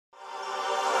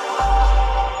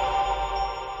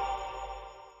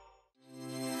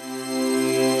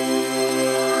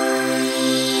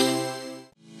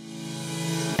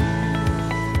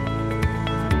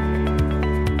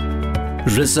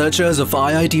Researchers of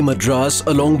IIT Madras,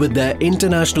 along with their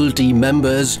international team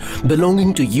members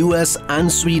belonging to US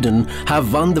and Sweden,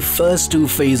 have won the first two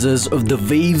phases of the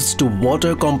Waves to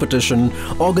Water competition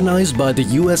organized by the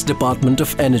US Department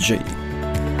of Energy.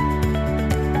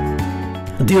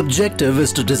 The objective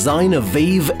is to design a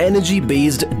wave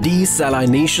energy-based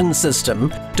desalination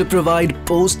system to provide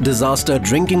post-disaster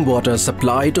drinking water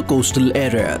supply to coastal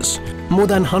areas. More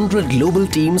than 100 global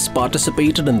teams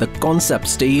participated in the concept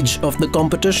stage of the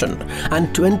competition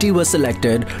and 20 were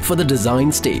selected for the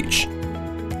design stage.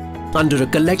 Under a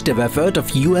collective effort of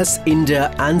US,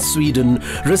 India and Sweden,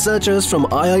 researchers from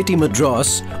IIT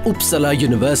Madras, Uppsala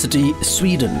University,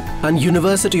 Sweden and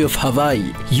University of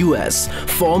Hawaii, US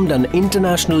formed an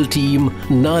international team,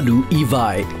 NALU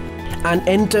EY, and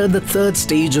entered the third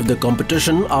stage of the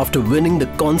competition after winning the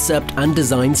concept and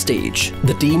design stage.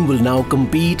 The team will now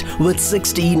compete with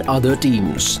 16 other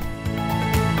teams.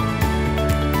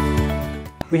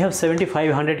 We have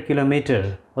 7,500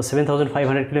 kilometer or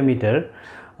 7,500 kilometer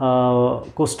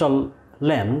coastal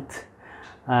length,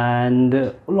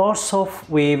 and lots of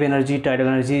wave energy, tidal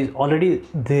energy is already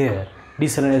there.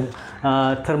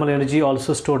 Thermal energy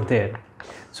also stored there.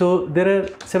 So there are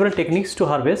several techniques to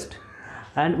harvest,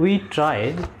 and we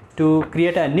tried to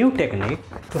create a new technique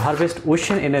to harvest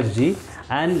ocean energy,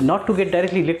 and not to get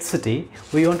directly electricity,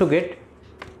 we want to get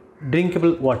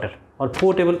drinkable water or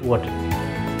potable water.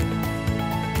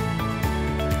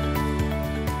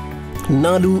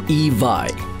 NALU EY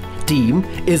team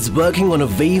is working on a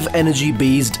wave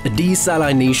energy-based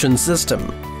desalination system.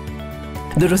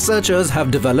 The researchers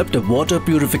have developed a water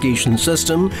purification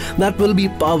system that will be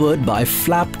powered by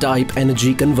flap-type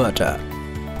energy converter.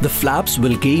 The flaps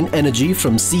will gain energy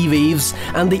from sea waves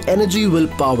and the energy will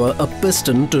power a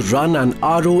piston to run an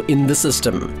RO in the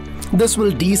system. This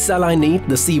will desalinate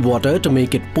the seawater to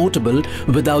make it potable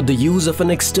without the use of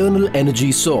an external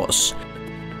energy source.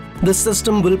 The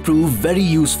system will prove very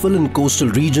useful in coastal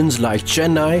regions like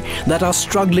Chennai that are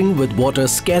struggling with water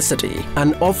scarcity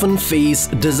and often face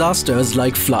disasters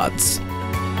like floods.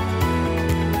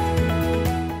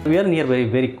 We are near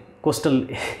very coastal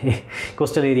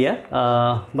area,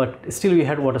 but still we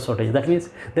had water shortage. That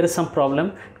means there is some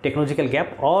problem, technological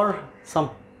gap, or some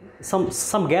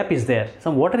gap is there,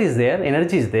 some water is there,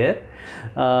 energy is there,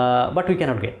 but we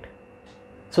cannot get.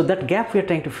 So that gap we are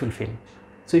trying to fulfill.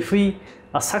 So if we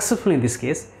are successful in this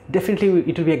case, definitely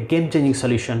it will be a game-changing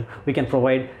solution. We can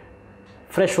provide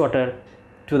fresh water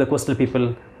to the coastal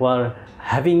people who are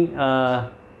having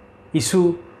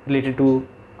issue related to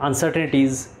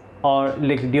uncertainties, or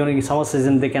like during summer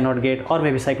season they cannot get, or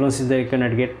maybe cyclone season they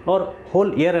cannot get, or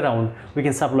whole year around we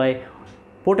can supply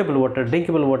potable water,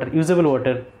 drinkable water, usable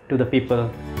water to the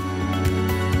people.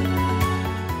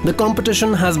 The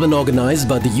competition has been organized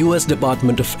by the US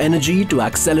Department of Energy to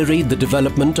accelerate the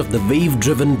development of the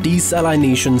wave-driven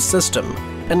desalination system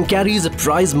and carries a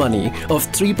prize money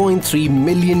of $3.3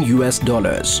 million.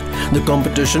 The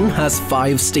competition has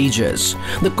 5 stages.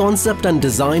 The concept and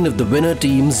design of the winner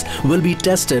teams will be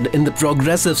tested in the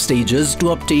progressive stages to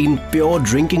obtain pure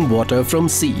drinking water from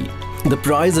sea. The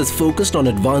prize is focused on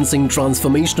advancing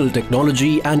transformational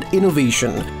technology and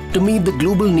innovation to meet the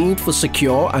global need for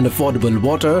secure and affordable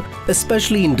water,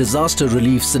 especially in disaster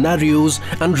relief scenarios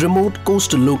and remote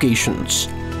coastal locations.